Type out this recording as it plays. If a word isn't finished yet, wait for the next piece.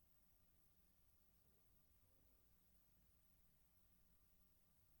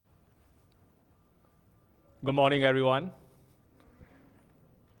Good morning, everyone.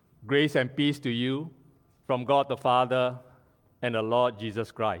 Grace and peace to you from God the Father and the Lord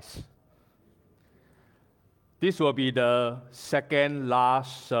Jesus Christ. This will be the second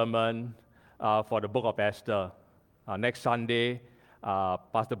last sermon for the book of Esther. Next Sunday,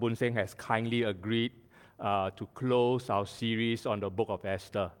 Pastor Boon Seng has kindly agreed to close our series on the book of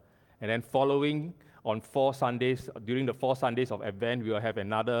Esther. And then following on 4 Sundays, during the 4 Sundays of Advent, we will have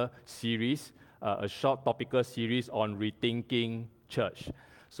another series, a short topical series on rethinking church.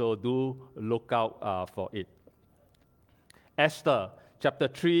 So do look out for it. Esther, chapter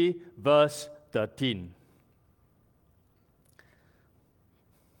 3, verse 13.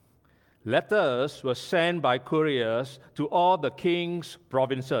 Letters were sent by couriers to all the king's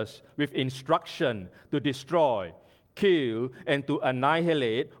provinces with instruction to destroy, kill, and to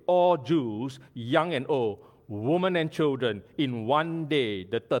annihilate all Jews, young and old, women and children, in one day,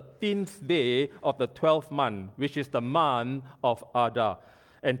 the 13th day of the 12th month, which is the month of Adar,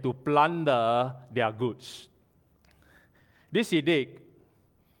 and to plunder their goods. This edict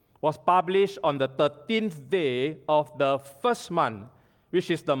was published on the 13th day of the first month, which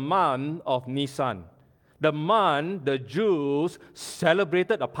is the month of Nisan, the month the Jews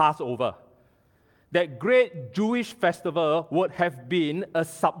celebrated a Passover. That great Jewish festival would have been a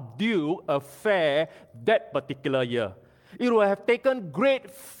subdued affair that particular year. It would have taken great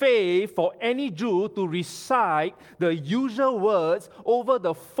faith for any Jew to recite the usual words over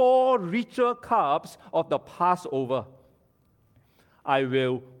the 4 ritual cups of the Passover. I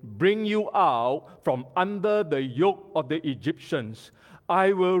will bring you out from under the yoke of the Egyptians.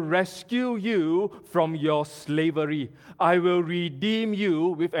 I will rescue you from your slavery. I will redeem you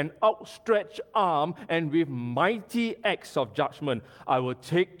with an outstretched arm and with mighty acts of judgment. I will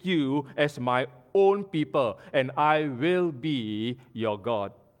take you as my own people, and I will be your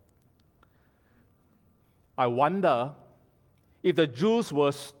God. I wonder if the Jews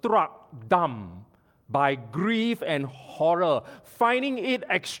were struck dumb by grief and horror, finding it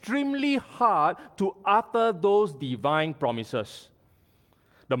extremely hard to utter those divine promises.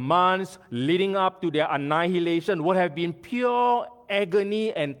 The months leading up to their annihilation would have been pure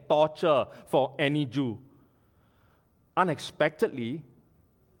agony and torture for any Jew. Unexpectedly,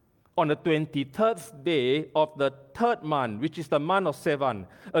 on the 23rd day of the 3rd month, which is the month of Sivan,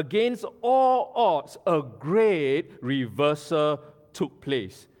 against all odds, a great reversal took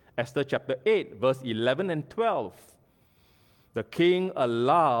place. Esther chapter 8, verse 11 and 12. The king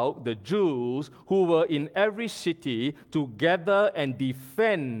allowed the Jews who were in every city to gather and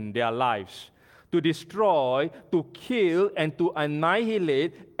defend their lives, to destroy, to kill, and to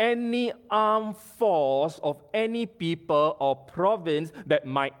annihilate any armed force of any people or province that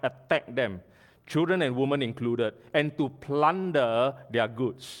might attack them, children and women included, and to plunder their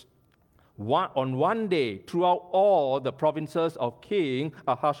goods. On one day, throughout all the provinces of King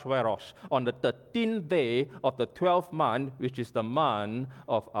Ahasuerus, on the 13th day of the 12th month, which is the month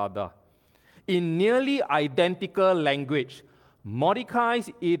of Adar. In nearly identical language,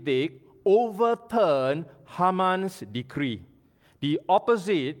 Mordecai's edict overturned Haman's decree. The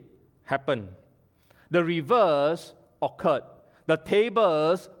opposite happened. The reverse occurred. The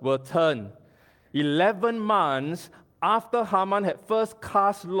tables were turned. 11 months after Haman had first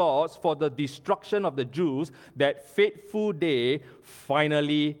cast lots for the destruction of the Jews, that fateful day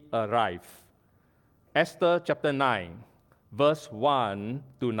finally arrived. Esther chapter 9, verse 1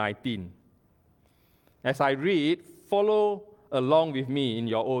 to 19. As I read, follow along with me in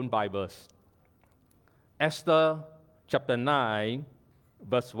your own Bibles. Esther chapter 9,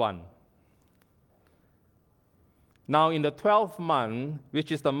 verse 1. Now in the 12th month,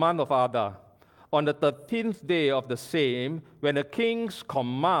 which is the month of Adar, on the 13th day of the same, when the king's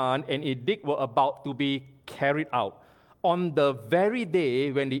command and edict were about to be carried out, on the very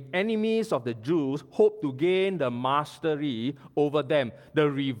day when the enemies of the Jews hoped to gain the mastery over them, the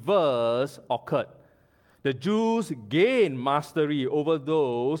reverse occurred. The Jews gained mastery over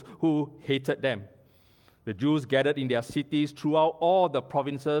those who hated them. The Jews gathered in their cities throughout all the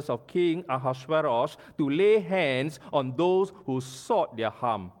provinces of King Ahasuerus to lay hands on those who sought their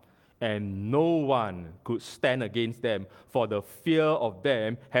harm. And no one could stand against them, for the fear of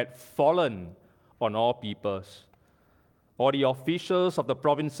them had fallen on all peoples. All the officials of the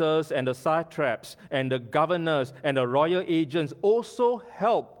provinces and the satraps and the governors and the royal agents also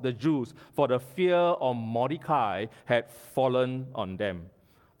helped the Jews, for the fear of Mordecai had fallen on them.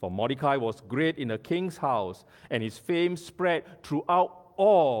 For Mordecai was great in the king's house, and his fame spread throughout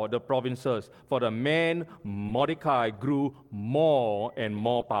all the provinces, for the man Mordecai grew more and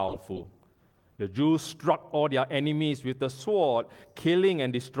more powerful. The Jews struck all their enemies with the sword, killing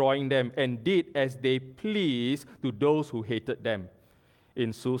and destroying them, and did as they pleased to those who hated them.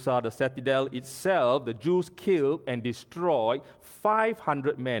 In Susa, the citadel itself, the Jews killed and destroyed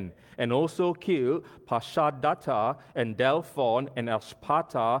 500 men, and also killed Pashadatta, and Delphon, and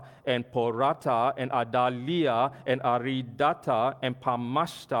Asparta, and Porata, and Adalia, and Aridatta, and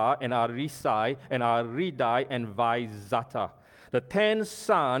Pamashta, and Arisai, and Aridai, and Vaizata. The 10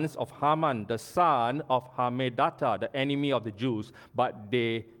 sons of Haman, the son of Hammedatha, the enemy of the Jews, but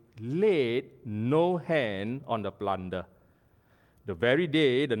they laid no hand on the plunder. The very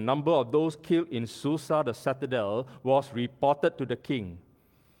day, the number of those killed in Susa, the citadel, was reported to the king.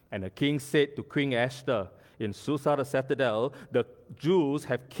 And the king said to Queen Esther, in Susa, the citadel, the Jews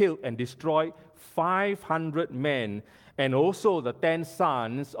have killed and destroyed 500 men, and also the 10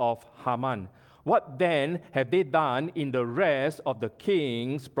 sons of Haman. What then have they done in the rest of the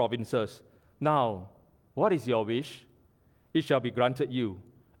king's provinces? Now, what is your wish? It shall be granted you.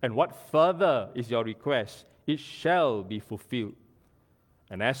 And what further is your request? It shall be fulfilled.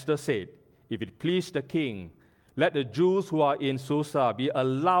 And Esther said, if it please the king, let the Jews who are in Susa be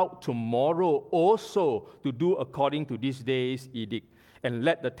allowed tomorrow also to do according to this day's edict, and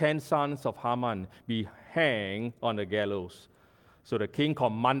let the 10 sons of Haman be hanged on the gallows. So the king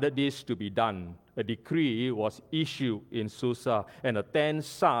commanded this to be done. A decree was issued in Susa, and the 10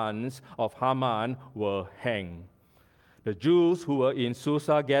 sons of Haman were hanged. The Jews who were in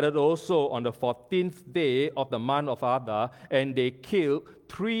Susa gathered also on the 14th day of the month of Adar, and they killed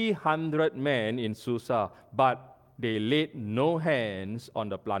 300 men in Susa, but they laid no hands on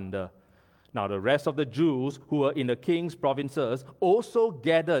the plunder. Now the rest of the Jews who were in the king's provinces also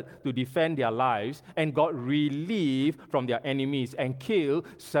gathered to defend their lives and got relief from their enemies and killed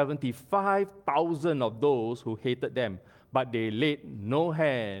 75,000 of those who hated them, but they laid no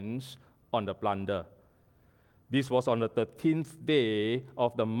hands on the plunder. This was on the 13th day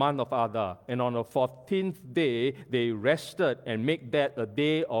of the month of Adar, and on the 14th day they rested and made that a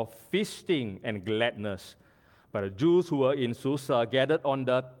day of feasting and gladness. But the Jews who were in Susa gathered on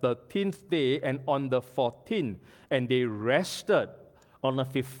the 13th day and on the 14th, and they rested on the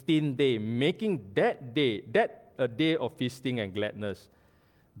 15th day, making that day a day of feasting and gladness.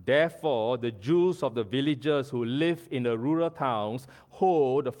 Therefore, the Jews of the villages who live in the rural towns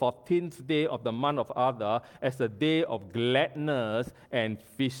hold the 14th day of the month of Adar as a day of gladness and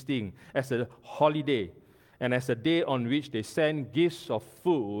feasting, as a holiday, and as a day on which they send gifts of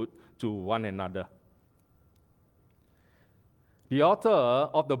food to one another. The author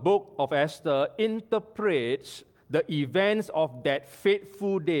of the book of Esther interprets the events of that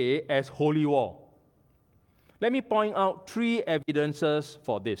fateful day as holy war. Let me point out 3 evidences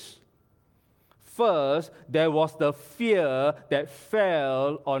for this. First, there was the fear that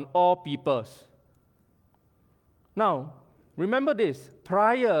fell on all peoples. Now, remember this.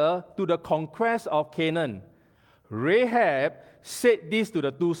 Prior to the conquest of Canaan, Rahab said this to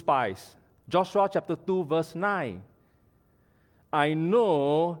the 2 spies. Joshua chapter 2, verse 9. I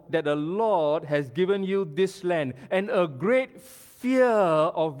know that the Lord has given you this land, and a great fear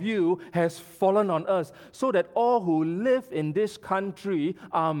of you has fallen on us, so that all who live in this country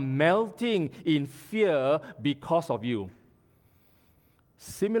are melting in fear because of you.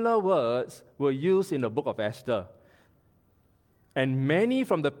 Similar words were used in the book of Esther. And many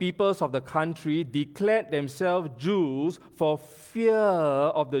from the peoples of the country declared themselves Jews, for fear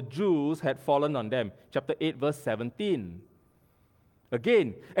of the Jews had fallen on them. Chapter 8, verse 17.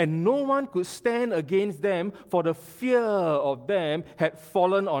 Again, and no one could stand against them, for the fear of them had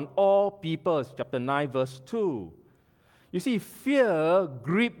fallen on all peoples. Chapter 9, verse 2. You see, fear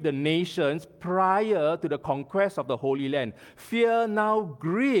gripped the nations prior to the conquest of the Holy Land. Fear now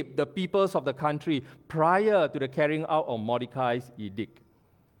gripped the peoples of the country prior to the carrying out of Mordecai's edict.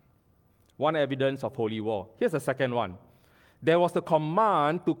 One evidence of holy war. Here's the second one. There was the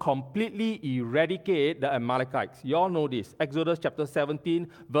command to completely eradicate the Amalekites. You all know this. Exodus chapter 17,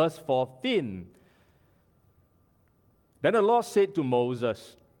 verse 14. Then the Lord said to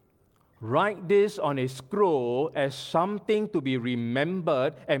Moses, write this on a scroll as something to be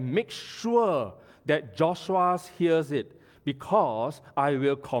remembered, and make sure that Joshua hears it, because I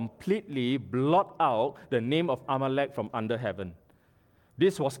will completely blot out the name of Amalek from under heaven.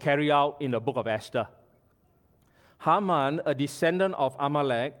 This was carried out in the book of Esther. Haman, a descendant of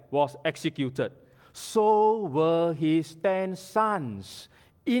Amalek, was executed. So were his 10 sons,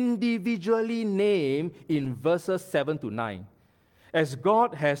 individually named in verses 7 to 9. As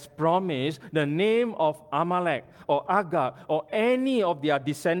God has promised, the name of Amalek or Agag or any of their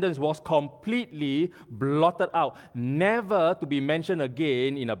descendants was completely blotted out, never to be mentioned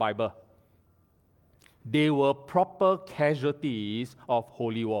again in the Bible. They were proper casualties of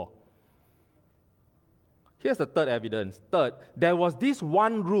holy war. Here's the third evidence. Third, there was this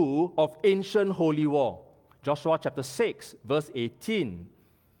one rule of ancient holy war. Joshua chapter 6, verse 18.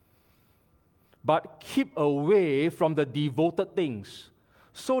 But keep away from the devoted things,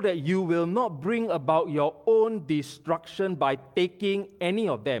 so that you will not bring about your own destruction by taking any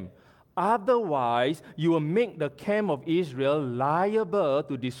of them. Otherwise, you will make the camp of Israel liable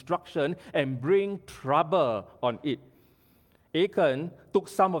to destruction and bring trouble on it. Achan took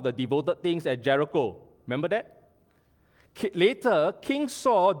some of the devoted things at Jericho. Remember that? Later, King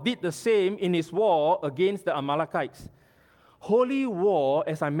Saul did the same in his war against the Amalekites. Holy war,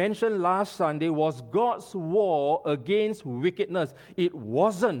 as I mentioned last Sunday, was God's war against wickedness. It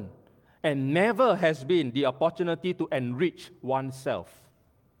wasn't and never has been the opportunity to enrich oneself.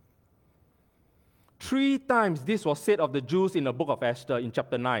 3 times this was said of the Jews in the book of Esther in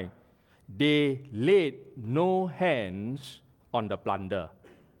chapter 9. They laid no hands on the plunder.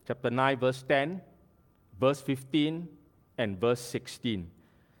 Chapter 9, verse 10, verse 15, and verse 16.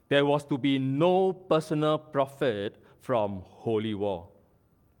 There was to be no personal profit from holy war.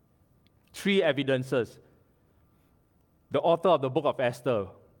 3 evidences. The author of the book of Esther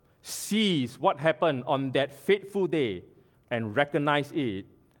sees what happened on that fateful day and recognizes it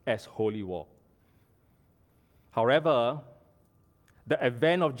as holy war. However, the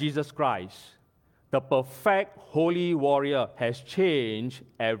advent of Jesus Christ, the perfect holy warrior, has changed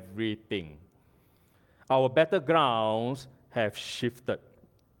everything. Our battlegrounds have shifted.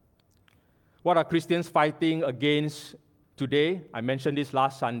 What are Christians fighting against today? I mentioned this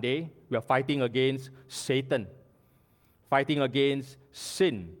last Sunday. We are fighting against Satan, fighting against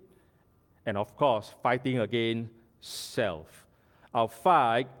sin, and of course, fighting against self. Our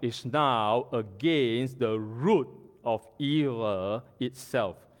fight is now against the root of evil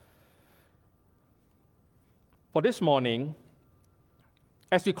itself. For this morning,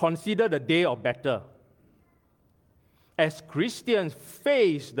 as we consider the day of battle, as Christians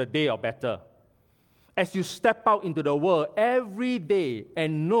face the day of battle, as you step out into the world every day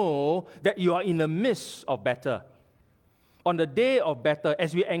and know that you are in the midst of battle, on the day of battle,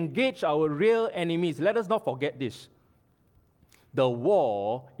 as we engage our real enemies, let us not forget this. The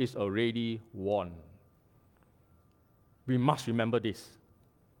war is already won. We must remember this.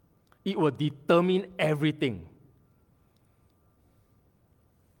 It will determine everything.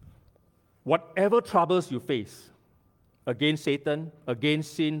 Whatever troubles you face, against Satan,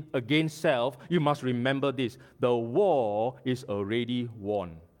 against sin, against self, you must remember this. The war is already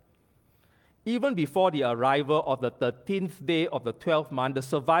won. Even before the arrival of the 13th day of the 12th month, the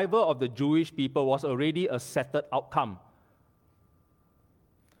survival of the Jewish people was already a settled outcome.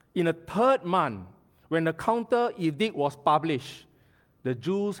 In the 3rd month, when the counter edict was published, the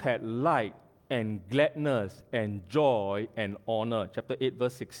Jews had light and gladness and joy and honor. Chapter 8,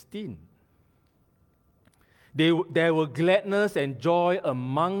 verse 16. There were gladness and joy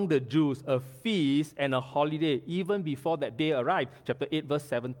among the Jews, a feast and a holiday, even before that day arrived. Chapter 8, verse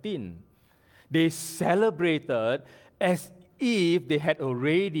 17. They celebrated as if they had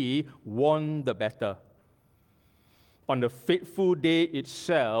already won the battle. On the fateful day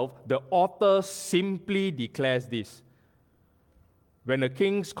itself, the author simply declares this. When the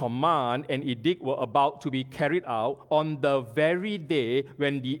king's command and edict were about to be carried out, on the very day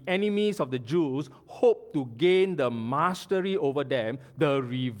when the enemies of the Jews hoped to gain the mastery over them, the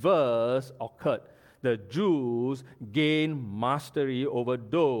reverse occurred. The Jews gained mastery over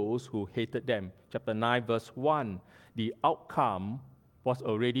those who hated them. Chapter 9, verse 1. The outcome was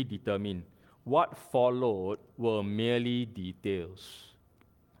already determined. What followed were merely details.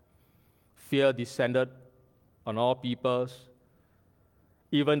 Fear descended on all peoples.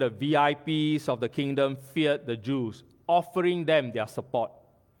 Even the VIPs of the kingdom feared the Jews, offering them their support.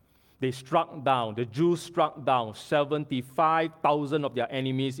 The Jews struck down 75,000 of their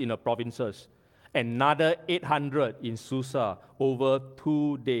enemies in the provinces, another 800 in Susa over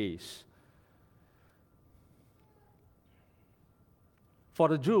 2 days. For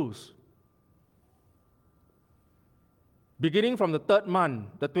the Jews, beginning from the 3rd month,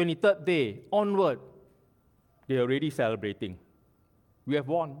 the 23rd day onward, they are already celebrating. We have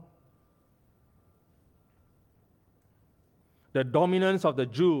won. The dominance of the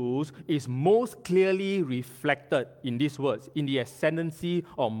Jews is most clearly reflected in these words, in the ascendancy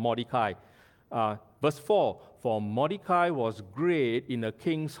of Mordecai. Verse 4, for Mordecai was great in the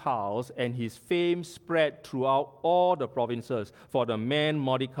king's house, and his fame spread throughout all the provinces, for the man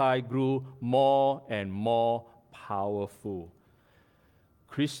Mordecai grew more and more powerful.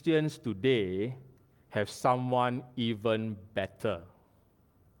 Christians today have someone even better.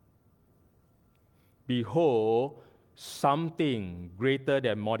 Behold, something greater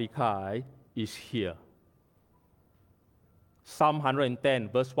than Mordecai is here. Psalm 110,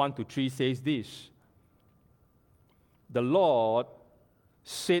 verse 1 to 3 says this. The Lord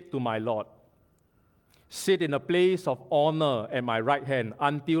said to my Lord, sit in a place of honor at my right hand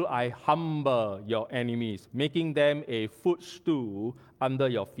until I humble your enemies, making them a footstool under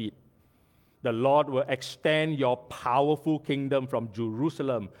your feet. The Lord will extend your powerful kingdom from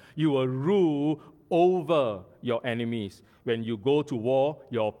Jerusalem. You will rule over your enemies. When you go to war,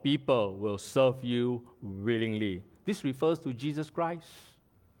 your people will serve you willingly. This refers to Jesus Christ.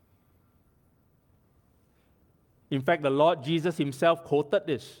 In fact, the Lord Jesus himself quoted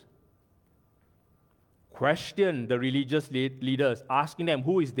this. Questioned the religious leaders, asking them,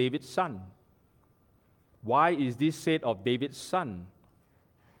 who is David's son? Why is this said of David's son?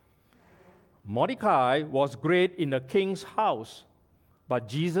 Mordecai was great in the king's house, but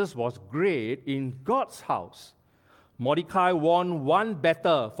Jesus was great in God's house. Mordecai won one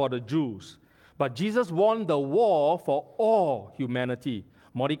battle for the Jews, but Jesus won the war for all humanity.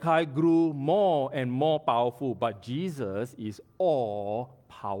 Mordecai grew more and more powerful, but Jesus is all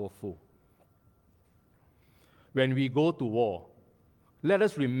powerful. When we go to war, let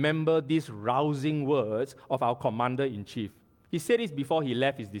us remember these rousing words of our commander-in-chief. He said this before he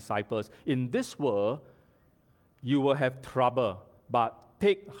left his disciples. In this world, you will have trouble, but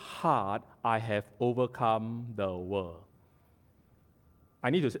take heart, I have overcome the world.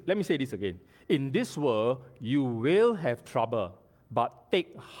 Let me say this again. In this world, you will have trouble, but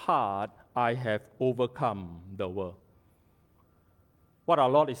take heart, I have overcome the world. What our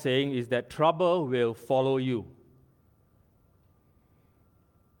Lord is saying is that trouble will follow you.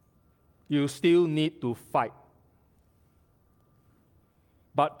 You still need to fight.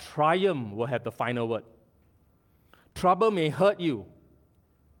 But triumph will have the final word. Trouble may hurt you,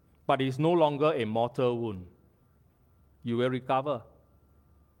 but it is no longer a mortal wound. You will recover.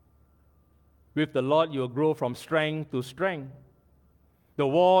 With the Lord, you will grow from strength to strength. The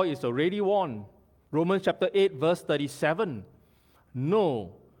war is already won. Romans chapter 8, verse 37.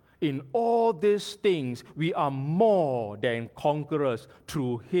 No, in all these things, we are more than conquerors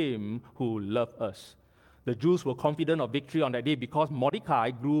through him who loved us. The Jews were confident of victory on that day because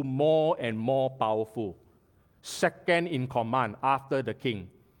Mordecai grew more and more powerful, second in command after the king.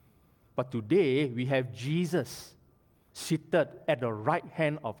 But today, we have Jesus seated at the right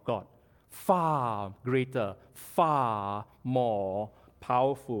hand of God, far greater, far more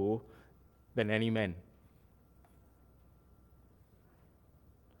powerful than any man.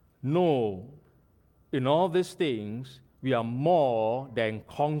 No, in all these things, we are more than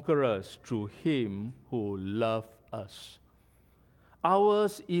conquerors through him who loved us.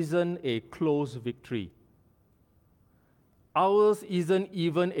 Ours isn't a close victory. Ours isn't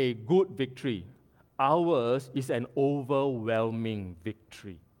even a good victory. Ours is an overwhelming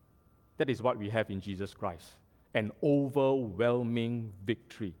victory. That is what we have in Jesus Christ, an overwhelming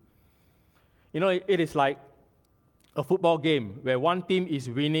victory. You know, it is like a football game where one team is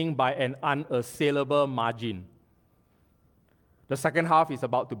winning by an unassailable margin. The second half is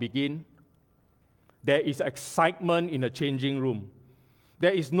about to begin. There is excitement in the changing room.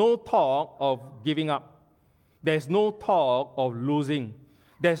 There is no talk of giving up. There's no talk of losing.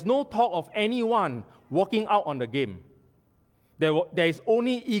 There's no talk of anyone walking out on the game. There is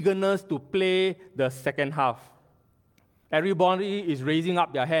only eagerness to play the second half. Everybody is raising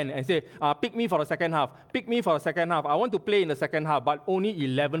up their hand and say, pick me for the second half. Pick me for the second half. I want to play in the second half, but only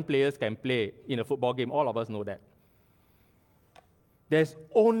 11 players can play in a football game. All of us know that. There's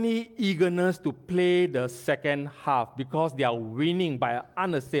only eagerness to play the second half because they are winning by an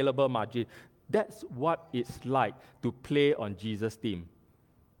unassailable margin. That's what it's like to play on Jesus' team.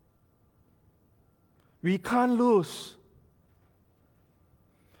 We can't lose.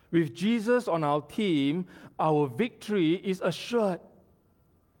 With Jesus on our team, our victory is assured.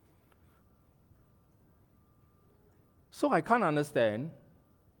 So I can't understand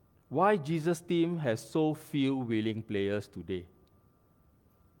why Jesus' team has so few willing players today.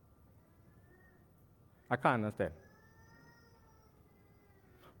 I can't understand.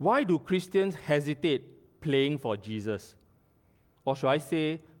 Why do Christians hesitate playing for Jesus? Or should I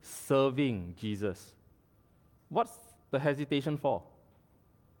say, serving Jesus? What's the hesitation for?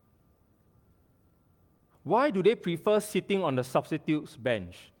 Why do they prefer sitting on the substitutes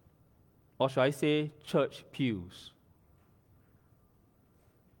bench? Or should I say, church pews?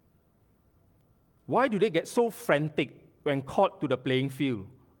 Why do they get so frantic when called to the playing field?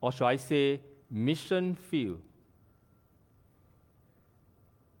 Or should I say, mission field?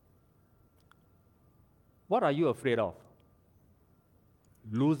 What are you afraid of?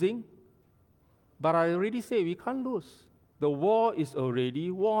 Losing? But I already say we can't lose. The war is already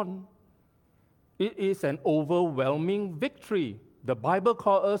won. It is an overwhelming victory. The Bible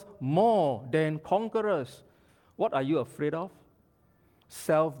calls us more than conquerors. What are you afraid of?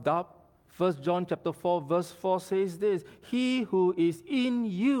 Self-doubt. 1 John chapter 4, verse 4 says this, "He who is in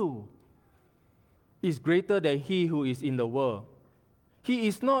you is greater than he who is in the world." He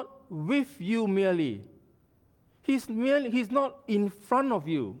is not with you merely. He's not in front of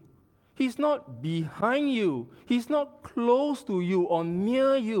you. He's not behind you. He's not close to you or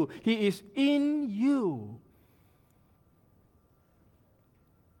near you. He is in you.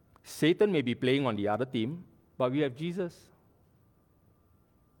 Satan may be playing on the other team, but we have Jesus.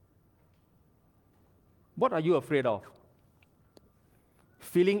 What are you afraid of?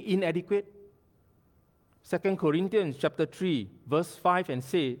 Feeling inadequate? 2 Corinthians chapter 3, verse 5 and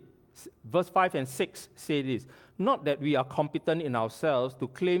 6 say this, "Not that we are competent in ourselves to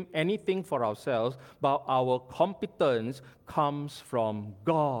claim anything for ourselves, but our competence comes from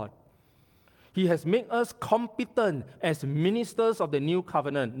God. He has made us competent as ministers of the new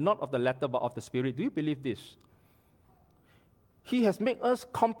covenant, not of the letter, but of the Spirit." Do you believe this? He has made us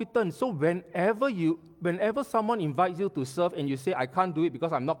competent. So whenever someone invites you to serve and you say, "I can't do it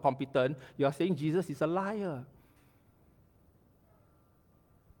because I'm not competent," you are saying Jesus is a liar.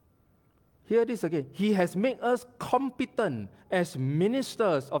 Hear this again. He has made us competent as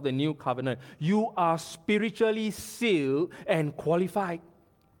ministers of the new covenant. You are spiritually sealed and qualified.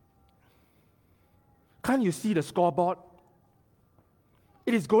 Can't you see the scoreboard?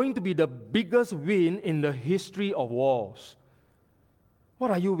 It is going to be the biggest win in the history of wars. What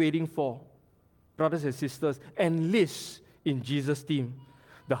are you waiting for? Brothers and sisters, enlist in Jesus' team.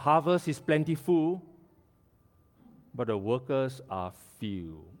 The harvest is plentiful, but the workers are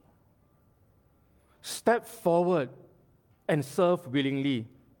few. Step forward and serve willingly.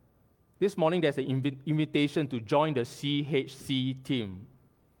 This morning there's an invitation to join the CHC team.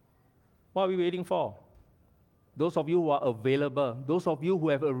 What are we waiting for? Those of you who are available, those of you who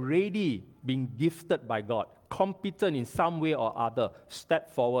have already been gifted by God, competent in some way or other,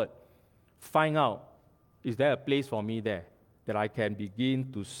 step forward. Find out, is there a place for me there that I can begin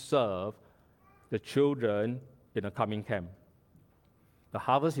to serve the children in the coming camp? The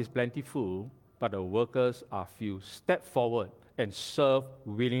harvest is plentiful, but the workers are few. Step forward and serve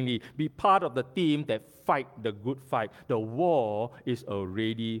willingly. Be part of the team that fight the good fight. The war is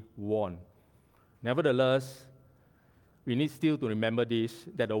already won. Nevertheless, we need still to remember this,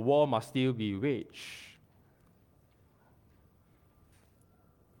 that the war must still be waged.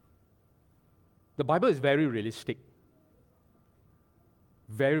 The Bible is very realistic.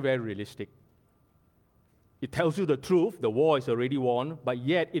 Very, very realistic. It tells you the truth, the war is already won, but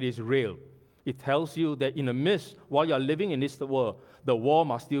yet it is real. It tells you that in the midst, while you are living in this world, the war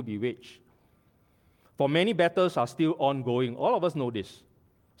must still be waged. For many battles are still ongoing. All of us know this.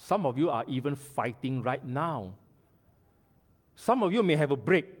 Some of you are even fighting right now. Some of you may have a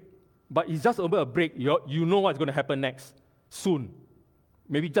break, but it's just over a break. You know what's going to happen next, soon.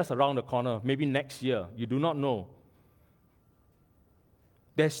 Maybe just around the corner, maybe next year. You do not know.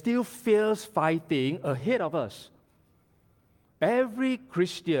 There's still fierce fighting ahead of us. Every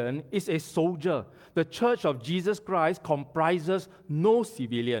Christian is a soldier. The Church of Jesus Christ comprises no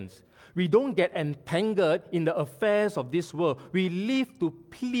civilians. We don't get entangled in the affairs of this world. We live to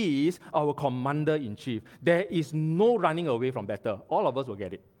please our commander-in-chief. There is no running away from battle. All of us will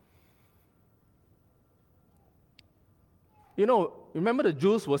get it. You know, remember the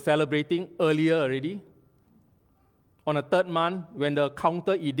Jews were celebrating earlier already? On the third month, when the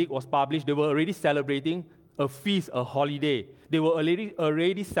counter edict was published, they were already celebrating a feast, a holiday. They were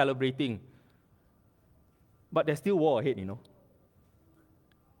already celebrating. But there's still war ahead, you know.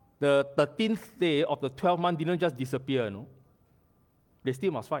 The 13th day of the 12th month didn't just disappear, you know. They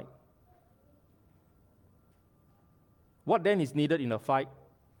still must fight. What then is needed in a fight?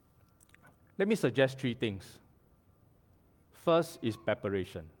 Let me suggest three things. First is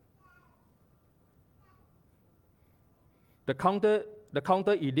preparation. The counter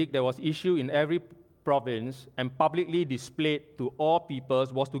edict that was issued in every province and publicly displayed to all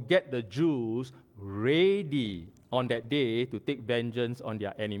peoples was to get the Jews ready on that day to take vengeance on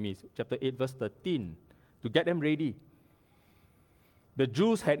their enemies. Chapter 8, verse 13. To get them ready. The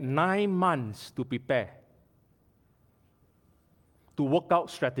Jews had 9 months to prepare, to work out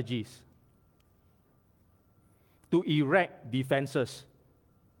strategies, to erect defenses,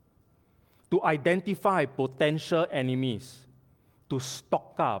 to identify potential enemies, to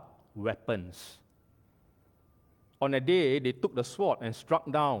stock up weapons. On a day, they took the sword and struck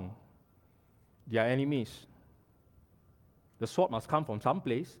down their enemies. The sword must come from some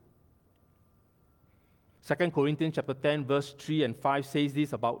place. 2 Corinthians chapter 10, verse 3 and 5 says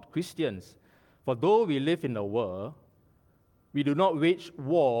this about Christians. For though we live in the world, we do not wage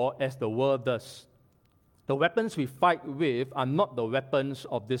war as the world does. The weapons we fight with are not the weapons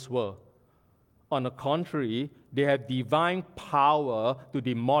of this world. On the contrary, they have divine power to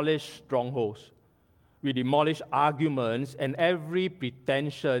demolish strongholds. We demolish arguments and every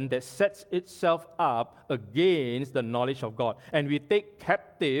pretension that sets itself up against the knowledge of God. And we take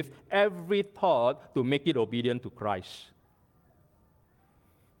captive every thought to make it obedient to Christ.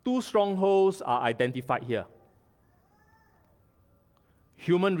 Two strongholds are identified here: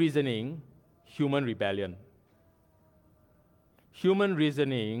 human reasoning, human rebellion. Human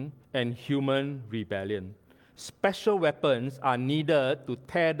reasoning and human rebellion. Special weapons are needed to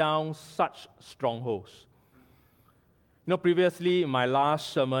tear down such strongholds. Previously in my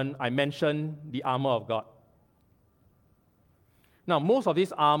last sermon, I mentioned the armor of God. Now, most of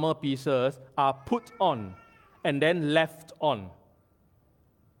these armor pieces are put on and then left on.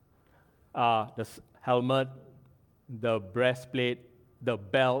 The helmet, the breastplate, the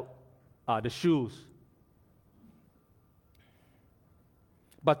belt, the shoes.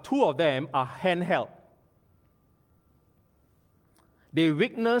 But two of them are handheld. They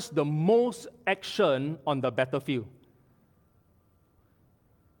witness the most action on the battlefield.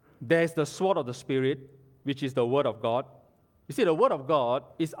 There's the sword of the Spirit, which is the Word of God. You see, the Word of God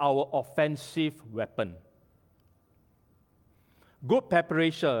is our offensive weapon. Good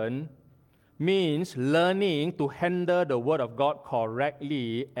preparation means learning to handle the Word of God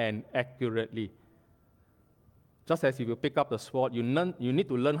correctly and accurately. Just as if you pick up the sword, you need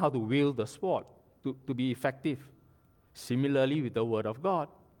to learn how to wield the sword to be effective. Similarly with the Word of God,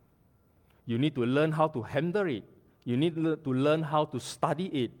 you need to learn how to handle it. You need to learn how to study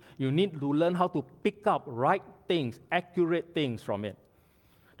it. You need to learn how to pick up right things, accurate things from it.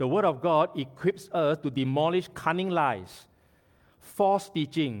 The Word of God equips us to demolish cunning lies, false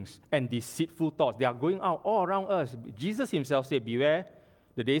teachings, and deceitful thoughts. They are going out all around us. Jesus himself said, beware,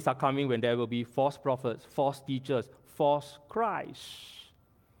 the days are coming when there will be false prophets, false teachers, false Christs.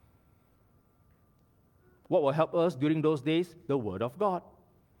 What will help us during those days? The Word of God.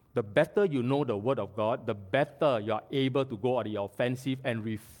 The better you know the Word of God, the better you are able to go on the offensive and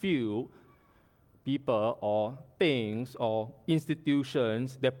refute people or things or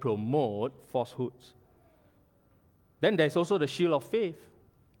institutions that promote falsehoods. Then there's also the shield of faith.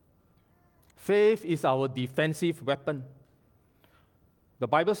 Faith is our defensive weapon. The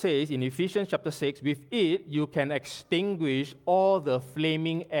Bible says in Ephesians chapter 6, with it you can extinguish all the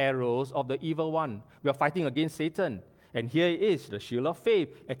flaming arrows of the evil one. We are fighting against Satan. And here it is, the shield of faith,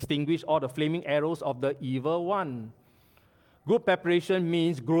 extinguish all the flaming arrows of the evil one. Good preparation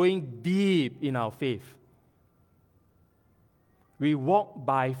means growing deep in our faith. We walk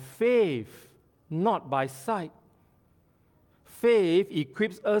by faith, not by sight. Faith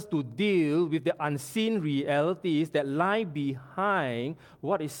equips us to deal with the unseen realities that lie behind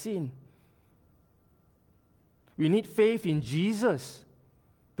what is seen. We need faith in Jesus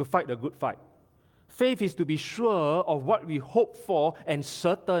to fight the good fight. Faith is to be sure of what we hope for and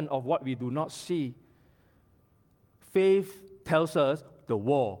certain of what we do not see. Faith tells us the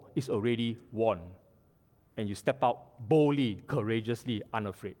war is already won, and you step out boldly, courageously,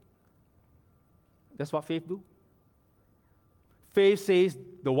 unafraid. That's what faith do. Faith says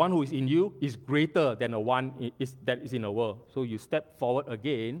the one who is in you is greater than the one that is in the world. So you step forward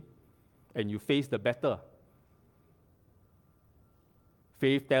again and you face the battle.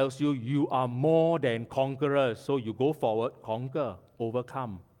 Faith tells you you are more than conquerors. So you go forward, conquer,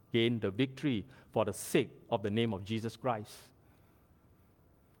 overcome, gain the victory for the sake of the name of Jesus Christ.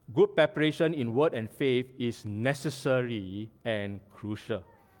 Good preparation in word and faith is necessary and crucial.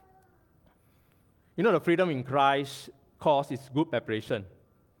 The freedom in Christ cause is good preparation.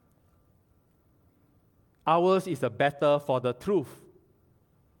 Ours is a battle for the truth.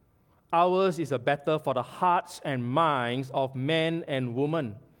 Ours is a battle for the hearts and minds of men and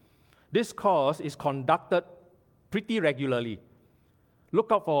women. This course is conducted pretty regularly.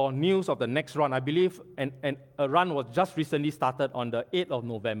 Look out for news of the next run. I believe a run was just recently started on the 8th of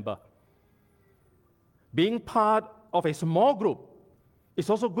November. Being part of a small group is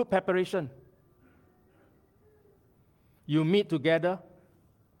also good preparation. You meet together.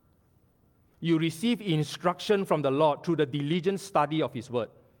 You receive instruction from the Lord through the diligent study of His Word.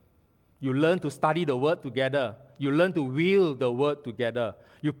 You learn to study the Word together. You learn to wield the Word together.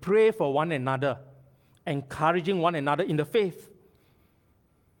 You pray for one another, encouraging one another in the faith.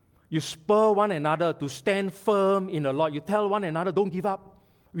 You spur one another to stand firm in the Lord. You tell one another, don't give up.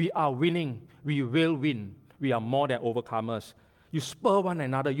 We are winning. We will win. We are more than overcomers. You spur one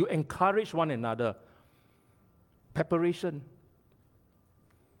another. You encourage one another. Preparation.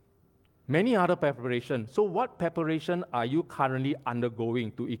 Many other preparation. So what preparation are you currently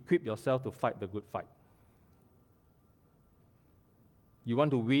undergoing to equip yourself to fight the good fight? You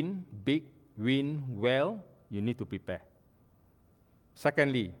want to win big, win well, you need to prepare.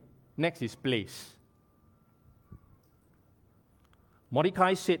 Secondly, next is place.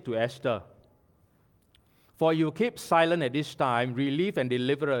 Mordecai said to Esther, "For you keep silent at this time, relief and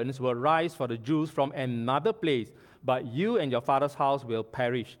deliverance will rise for the Jews from another place, but you and your father's house will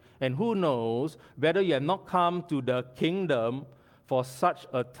perish. And who knows whether you have not come to the kingdom for such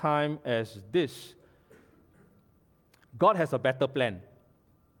a time as this." God has a better plan.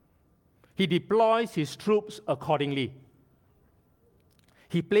 He deploys his troops accordingly.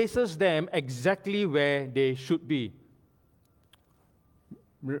 He places them exactly where they should be.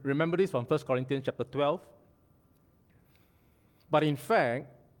 Remember this from 1 Corinthians chapter 12? But in fact,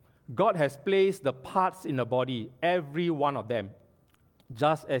 God has placed the parts in the body, every one of them,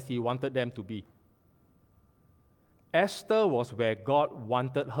 just as he wanted them to be. Esther was where God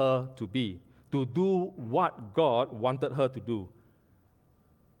wanted her to be, to do what God wanted her to do.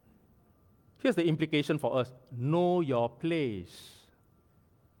 Here's the implication for us. Know your place.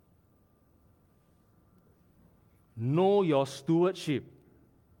 Know your stewardship.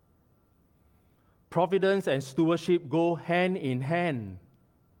 Providence and stewardship go hand in hand.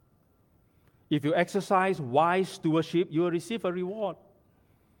 If you exercise wise stewardship, you will receive a reward.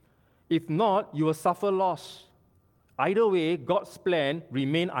 If not, you will suffer loss. Either way, God's plan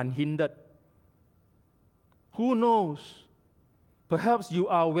remain unhindered. Who knows? Perhaps you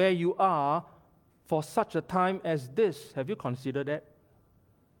are where you are for such a time as this. Have you considered that?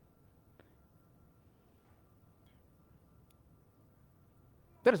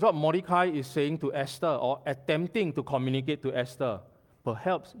 That is what Mordecai is saying to Esther, or attempting to communicate to Esther.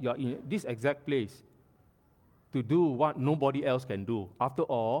 Perhaps you are in this exact place to do what nobody else can do. After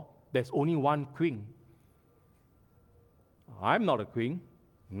all, there's only one queen. I'm not a queen.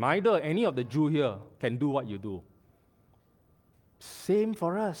 Neither any of the Jews here can do what you do. Same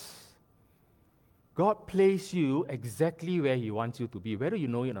for us. God placed you exactly where he wants you to be, whether you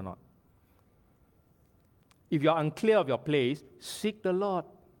know it or not. If you're unclear of your place, seek the Lord.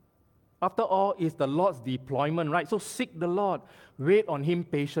 After all, it's the Lord's deployment, right? So seek the Lord. Wait on him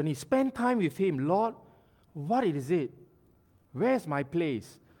patiently. Spend time with him. Lord, what is it? Where's my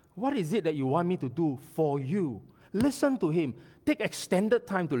place? What is it that you want me to do for you? Listen to him. Take extended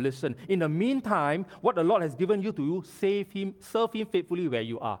time to listen. In the meantime, what the Lord has given you to do, serve him faithfully where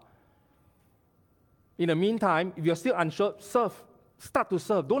you are. In the meantime, if you're still unsure, serve. Start to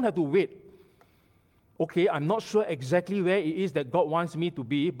serve. Don't have to wait. Okay, I'm not sure exactly where it is that God wants me to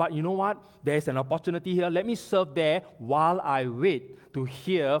be, but you know what? There's an opportunity here. Let me serve there while I wait to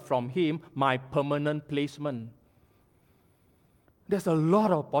hear from him my permanent placement. There's a lot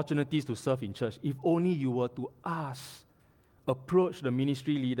of opportunities to serve in church if only you were to ask, approach the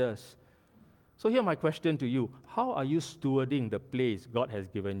ministry leaders. So here's my question to you. How are you stewarding the place God has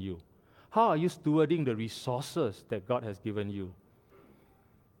given you? How are you stewarding the resources that God has given you?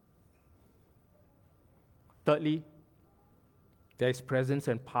 Thirdly, there is presence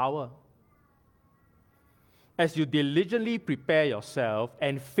and power. As you diligently prepare yourself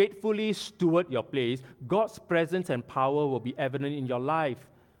and faithfully steward your place, God's presence and power will be evident in your life.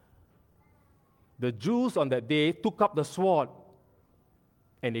 The Jews on that day took up the sword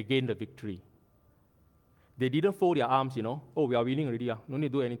and they gained the victory. They didn't fold their arms, Oh, we are winning already. No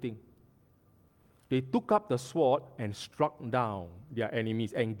need to do anything. They took up the sword and struck down their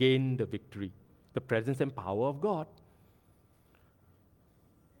enemies and gained the victory. The presence and power of God.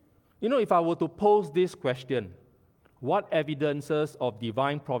 If I were to pose this question, what evidences of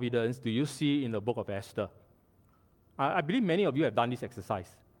divine providence do you see in the book of Esther? I believe many of you have done this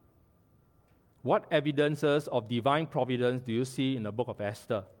exercise. What evidences of divine providence do you see in the book of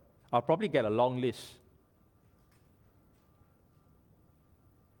Esther? I'll probably get a long list.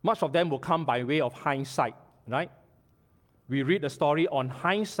 Much of them will come by way of hindsight, right? We read the story on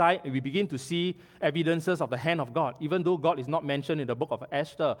hindsight, and we begin to see evidences of the hand of God, even though God is not mentioned in the book of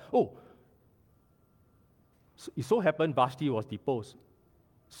Esther. It so happened Vashti was deposed.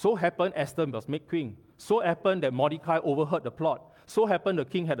 So happened Esther was made queen. So happened that Mordecai overheard the plot. So happened the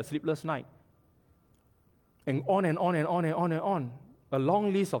king had a sleepless night. And on and on and on and on and on. A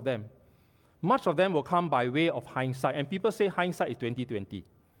long list of them. Much of them will come by way of hindsight. And people say hindsight is 20/20.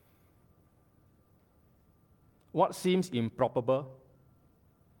 What seems improbable,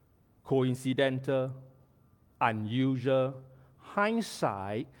 coincidental, unusual,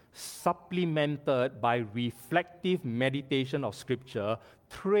 hindsight supplemented by reflective meditation of Scripture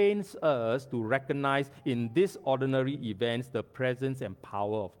trains us to recognize in these ordinary events the presence and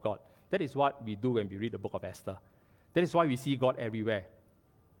power of God. That is what we do when we read the book of Esther. That is why we see God everywhere.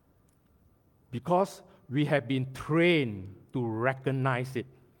 Because we have been trained to recognize it.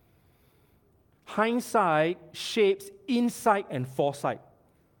 Hindsight shapes insight and foresight.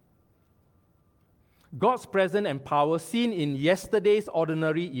 God's presence and power seen in yesterday's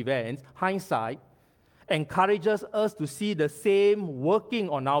ordinary events, hindsight, encourages us to see the same working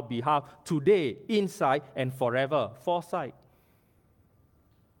on our behalf today, insight, and forever, foresight.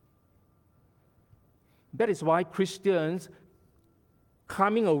 That is why Christians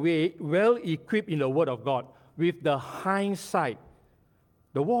coming away well-equipped in the Word of God with the hindsight.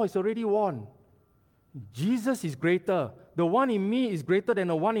 The war is already won. Jesus is greater. The one in me is greater than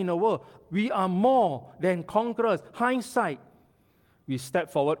the one in the world. We are more than conquerors. Hindsight. We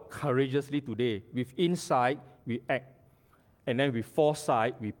step forward courageously today. With insight, we act. And then with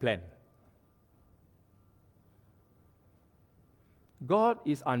foresight, we plan. God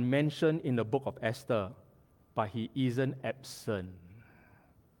is unmentioned in the book of Esther, but He isn't absent.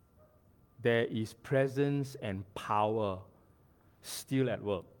 There is presence and power still at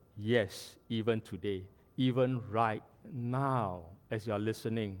work. Yes, even today, even right now, as you are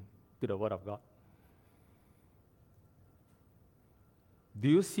listening to the Word of God. Do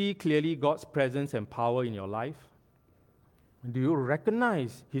you see clearly God's presence and power in your life? Do you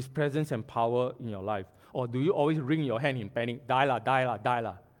recognize His presence and power in your life? Or do you always wring your hand in panic? Die lah, die lah, die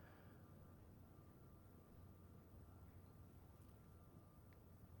lah.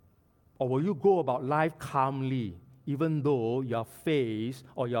 Or will you go about life calmly, even though you are faced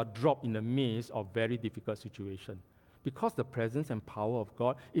or you are dropped in the midst of very difficult situation? Because the presence and power of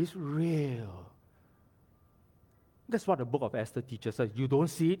God is real. That's what the book of Esther teaches us. You don't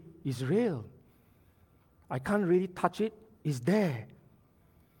see it, it's real. I can't really touch it, it's there.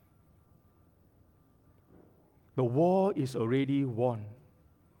 The war is already won.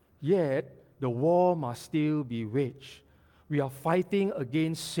 Yet, the war must still be waged. We are fighting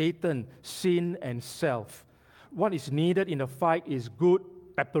against Satan, sin, and self. What is needed in the fight is good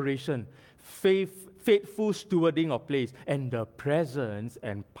preparation, faithful stewarding of place, and the presence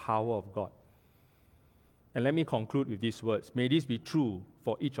and power of God. And let me conclude with these words. May this be true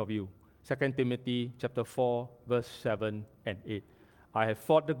for each of you. 2 Timothy chapter 4, verse 7 and 8. I have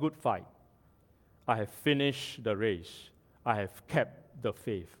fought the good fight. I have finished the race. I have kept the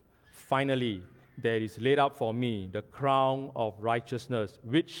faith. Finally, there is laid up for me the crown of righteousness,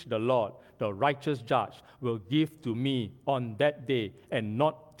 which the Lord, the righteous judge, will give to me on that day, and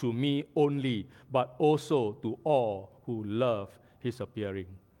not to me only, but also to all who love His appearing.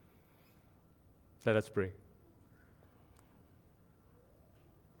 Let us pray.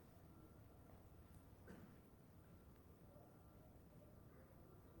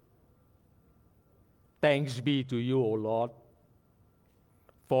 Thanks be to you, O Lord,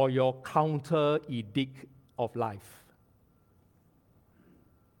 for your counter edict of life.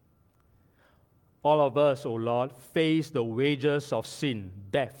 All of us, O Lord, face the wages of sin,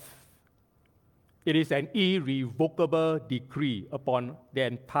 death. It is an irrevocable decree upon the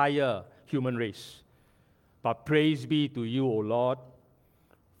entire human race. But praise be to you, O Lord,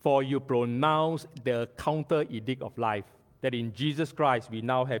 for you pronounce the counter edict of life, that in Jesus Christ we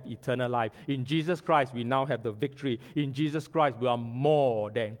now have eternal life. In Jesus Christ we now have the victory. In Jesus Christ we are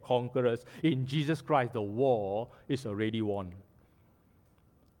more than conquerors. In Jesus Christ the war is already won.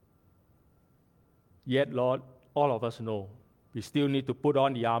 Yet, Lord, all of us know we still need to put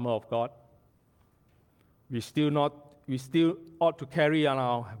on the armor of God. We still ought to carry on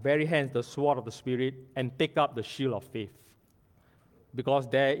our very hands the sword of the Spirit and take up the shield of faith. Because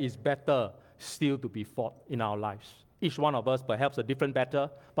there is better still to be fought in our lives. Each one of us perhaps a different battle,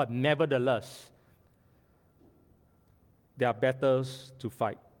 but nevertheless, there are battles to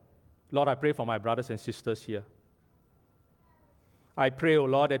fight. Lord, I pray for my brothers and sisters here. I pray, O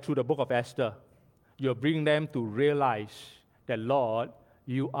Lord, that through the book of Esther, you'll bring them to realize that, Lord,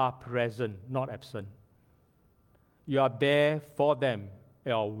 you are present, not absent. You are there for them,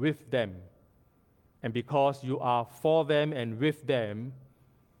 you are with them. And because you are for them and with them,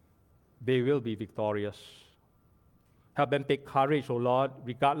 they will be victorious. Help them take courage, O Lord,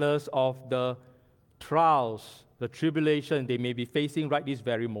 regardless of the trials, the tribulation they may be facing right this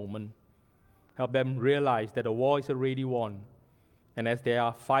very moment. Help them realize that the war is already won. And as they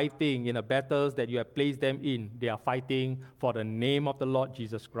are fighting in the battles that you have placed them in, they are fighting for the name of the Lord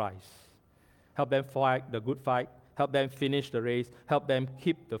Jesus Christ. Help them fight the good fight. Help them finish the race. Help them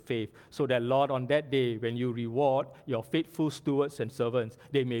keep the faith. So that, Lord, on that day, when you reward your faithful stewards and servants,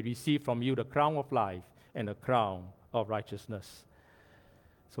 they may receive from you the crown of life and the crown of righteousness.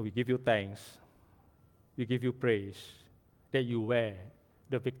 So we give you thanks. We give you praise that you wear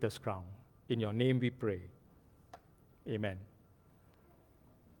the victor's crown. In your name we pray. Amen.